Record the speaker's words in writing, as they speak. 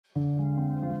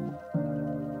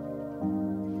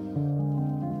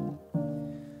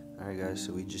guys,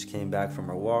 so we just came back from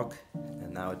our walk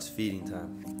and now it's feeding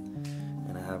time.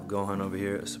 And I have Gohan over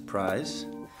here, a surprise.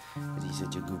 Because he's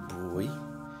such a good boy.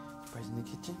 Surprise in the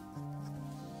kitchen.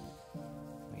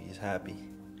 He's happy.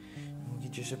 You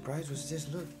get your surprise. What's this?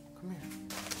 Look, come here.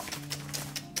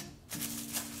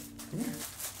 Come here.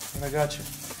 What I got you.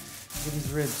 Look at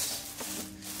these ribs.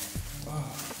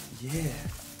 Oh, yeah.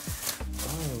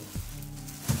 Oh.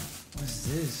 What's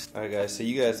this? Alright guys, so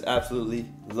you guys absolutely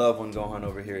love when Gohan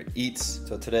over here eats.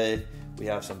 So today we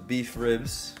have some beef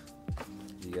ribs.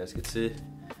 You guys can see.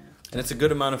 And it's a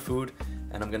good amount of food.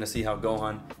 And I'm gonna see how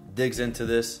Gohan digs into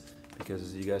this, because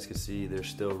as you guys can see, there's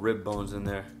still rib bones in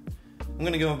there. I'm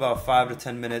gonna give him about 5 to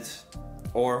 10 minutes,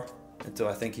 or until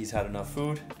I think he's had enough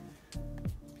food,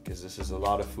 because this is a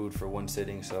lot of food for one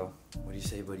sitting. So what do you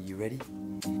say, buddy? You ready?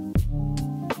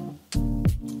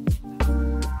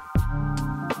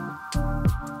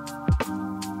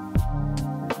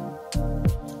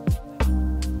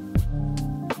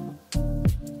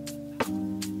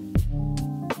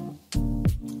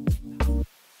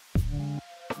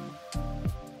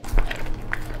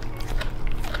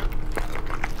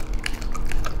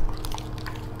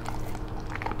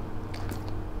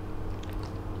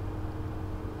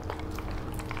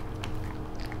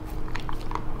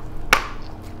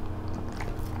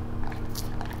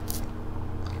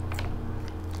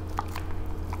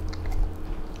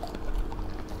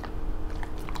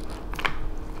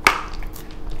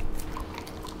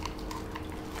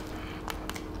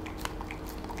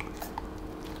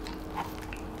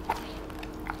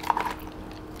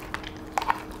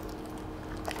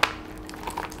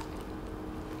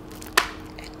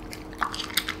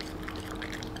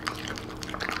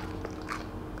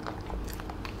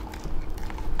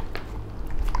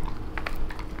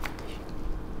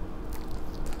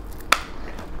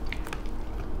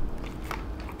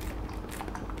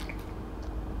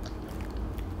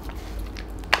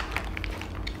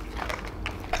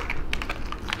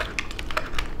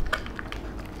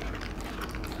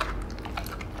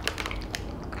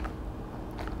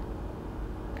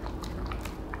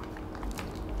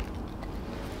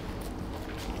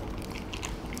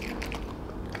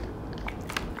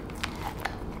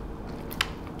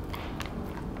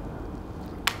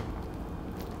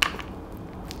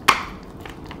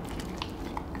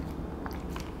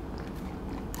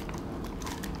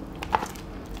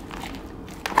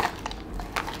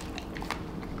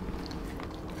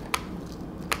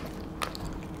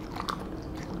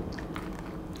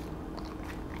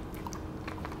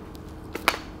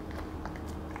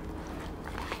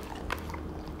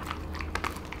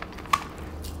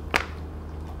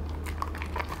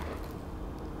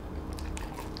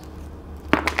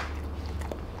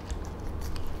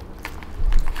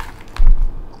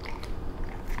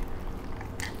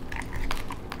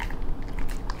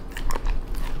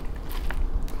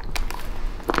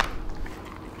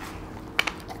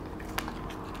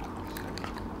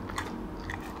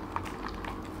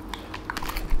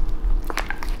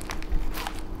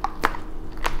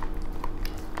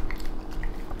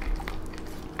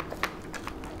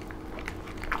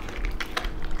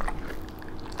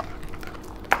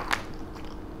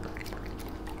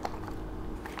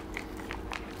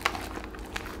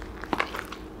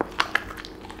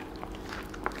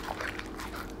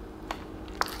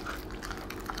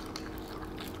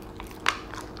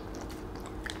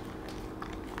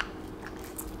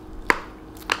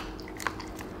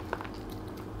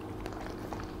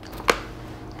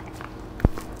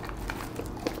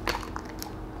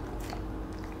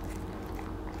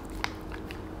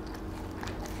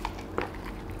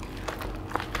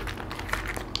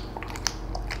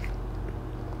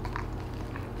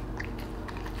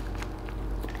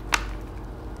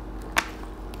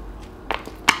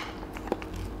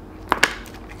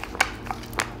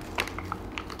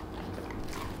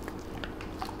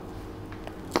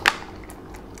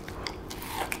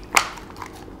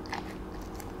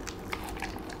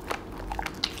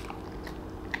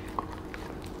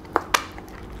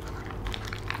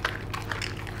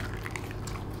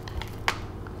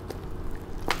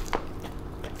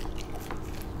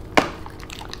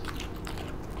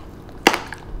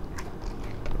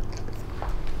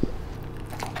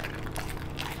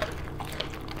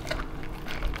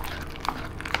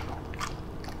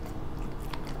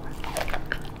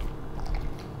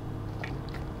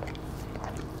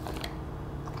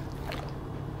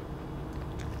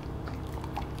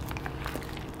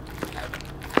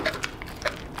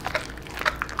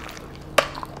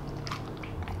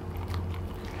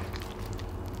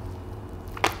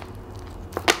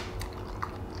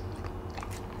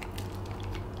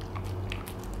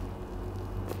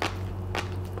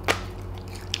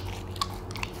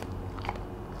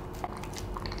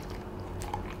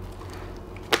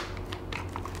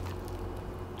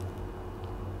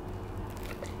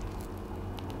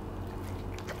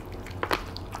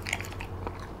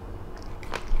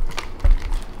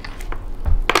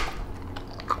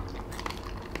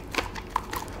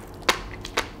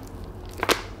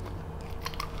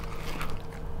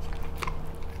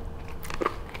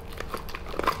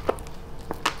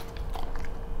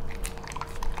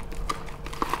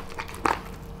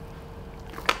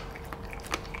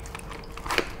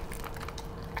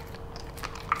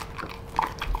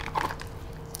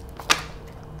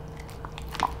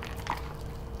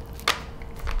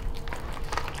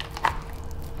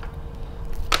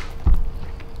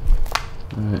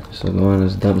 So Gohan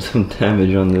has done some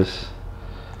damage on this.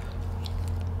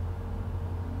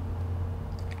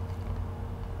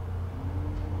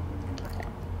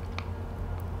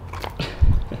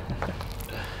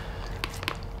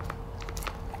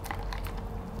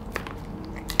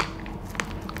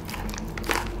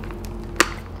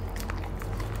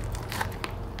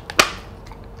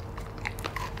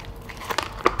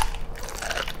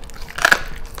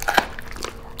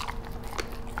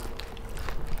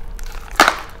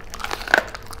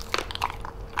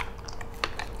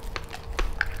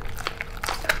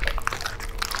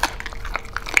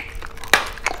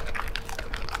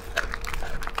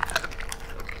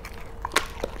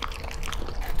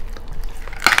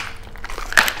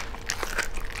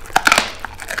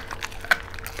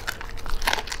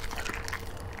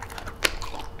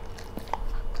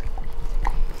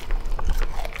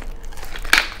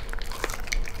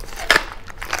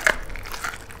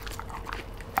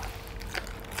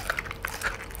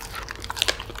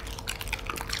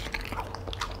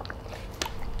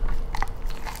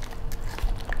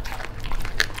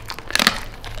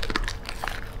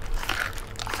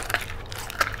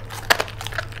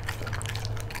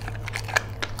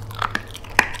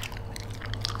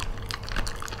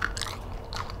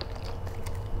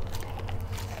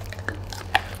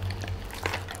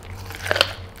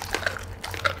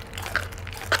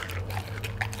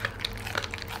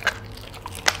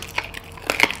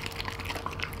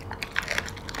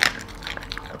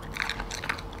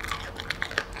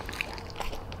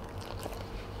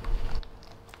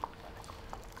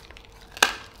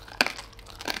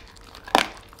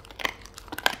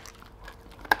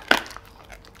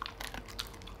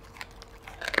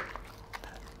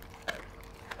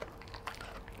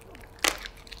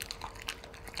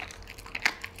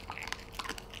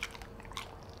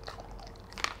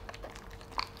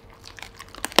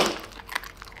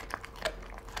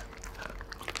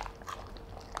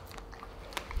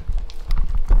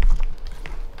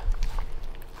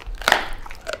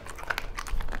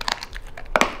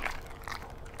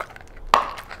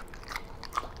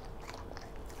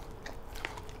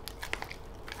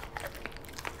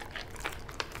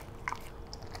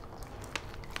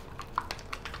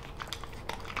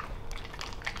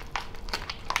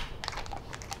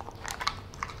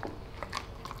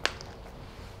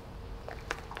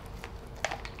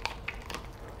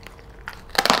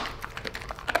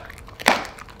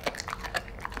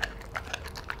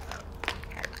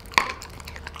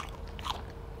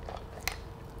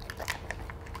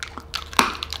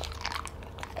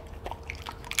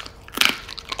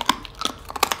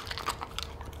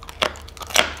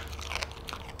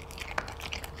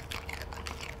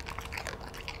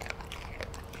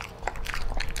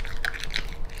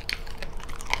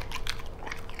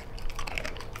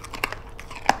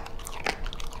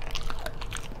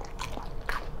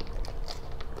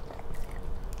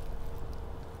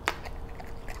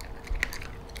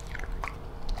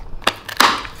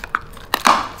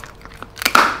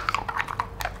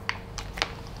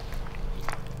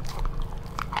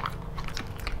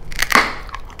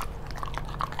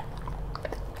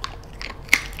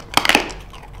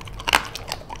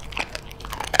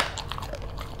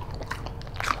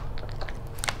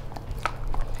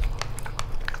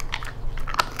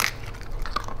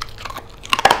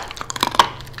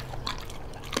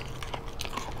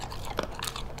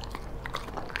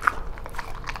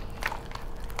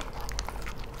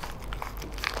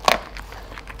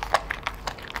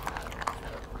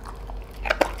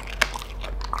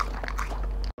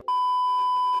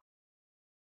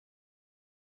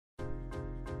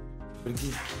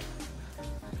 Pergi.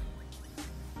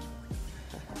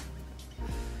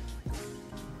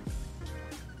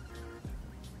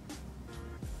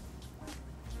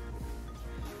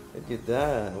 Look at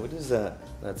that. What is that?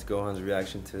 That's Gohan's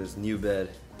reaction to his new bed.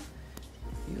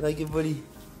 You like it, buddy?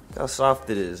 Look how soft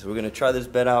it is. We're gonna try this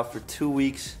bed out for 2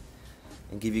 weeks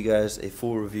and give you guys a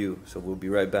full review. So we'll be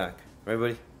right back. Right,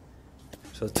 buddy?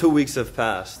 So 2 weeks have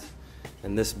passed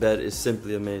and this bed is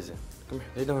simply amazing. Come here,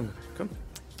 lay down. Come.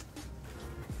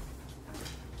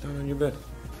 Down on your bed.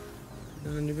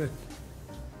 Down on your bed.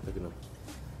 Look at him.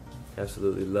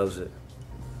 Absolutely loves it.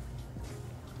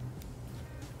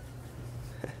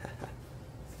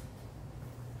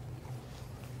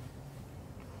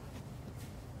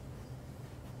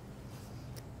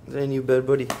 Is that a new bed,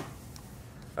 buddy?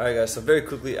 Alright guys, so very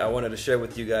quickly I wanted to share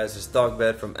with you guys this dog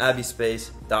bed from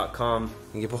abbyspace.com.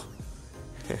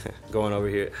 Going over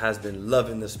here, has been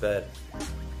loving this bed.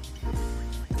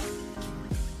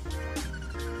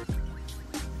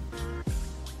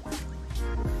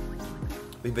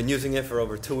 We've been using it for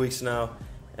over 2 weeks now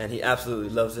and he absolutely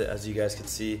loves it, as you guys can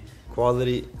see.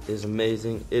 Quality is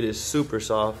amazing. It is super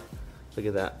soft. Look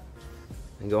at that.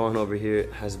 And Gohan over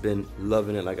here has been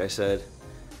loving it, like I said.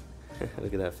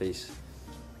 Look at that face.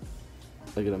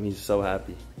 Look at him, he's so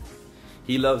happy.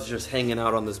 He loves just hanging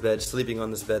out on this bed, sleeping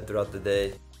on this bed throughout the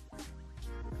day.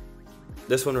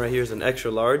 This one right here is an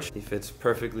extra large. He fits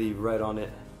perfectly right on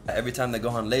it. Every time that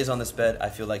Gohan lays on this bed, I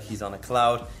feel like he's on a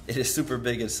cloud. It is super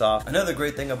big and soft. Another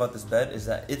great thing about this bed is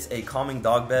that it's a calming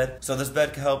dog bed. So this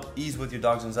bed can help ease with your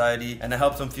dog's anxiety, and it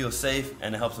helps them feel safe,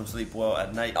 and it helps them sleep well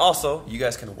at night. Also, you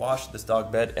guys can wash this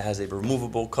dog bed. It has a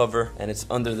removable cover, and it's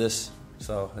under this.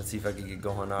 So let's see if I can get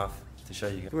Gohan off to show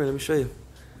you guys. Come here, let me show you.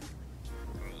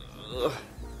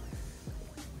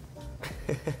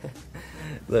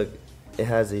 Look, it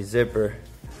has a zipper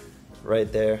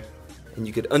right there, and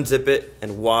you could unzip it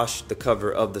and wash the cover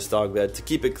of this dog bed to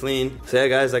keep it clean. So yeah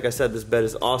guys, like I said, this bed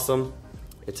is awesome.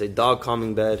 It's a dog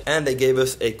calming bed, and they gave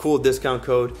us a cool discount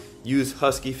code. Use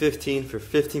Husky15 for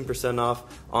 15%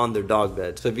 off on their dog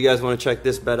bed. So if you guys want to check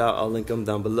this bed out, I'll link them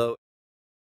down below.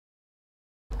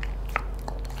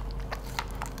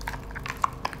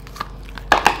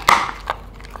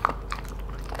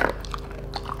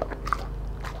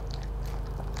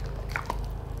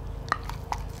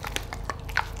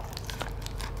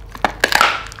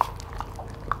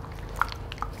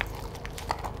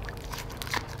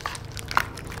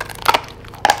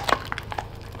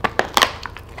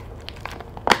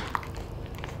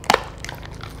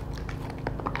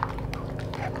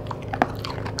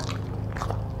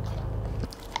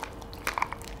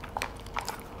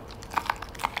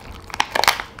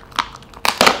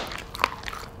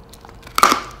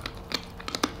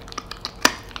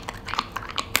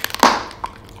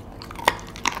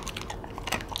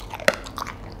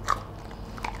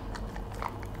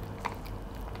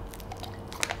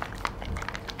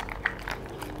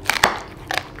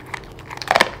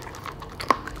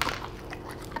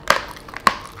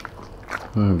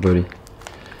 Alright, buddy.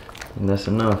 And that's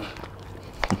enough.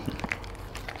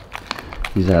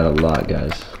 He's had a lot,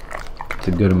 guys. It's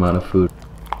a good amount of food.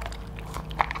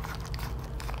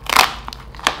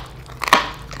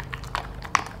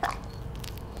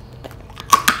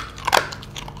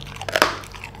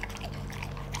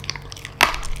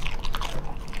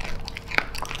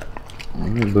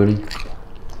 Alright, buddy.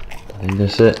 I think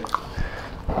that's it.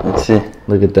 Let's see.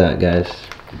 Look at that, guys.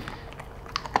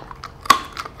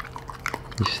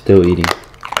 He's still eating.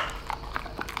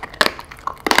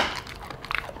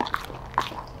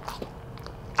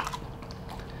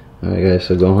 Alright guys,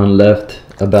 so Gohan left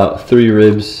about 3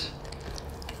 ribs.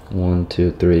 1,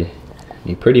 2, 3.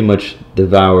 He pretty much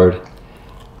devoured,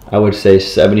 I would say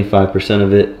 75%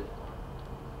 of it.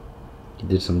 You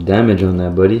did some damage on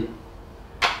that, buddy.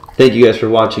 Thank you guys for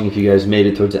watching. If you guys made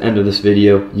it towards the end of this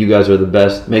video, you guys are the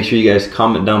best. Make sure you guys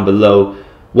comment down below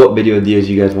what video ideas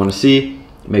you guys want to see.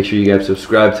 Make sure you guys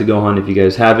subscribe to Gohan if you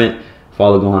guys haven't.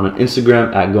 Follow Gohan on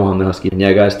Instagram at Gohanthehusky. And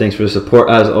yeah guys, thanks for the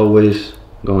support as always.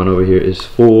 Gohan over here is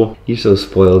full. He's so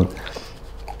spoiled.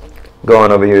 Gohan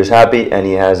over here is happy, and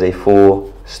he has a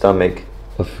full stomach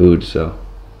of food, so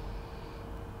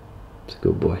it's a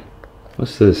good boy.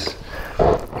 What's this?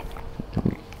 I'm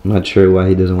not sure why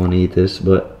he doesn't want to eat this,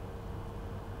 but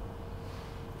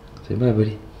say bye,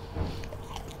 buddy.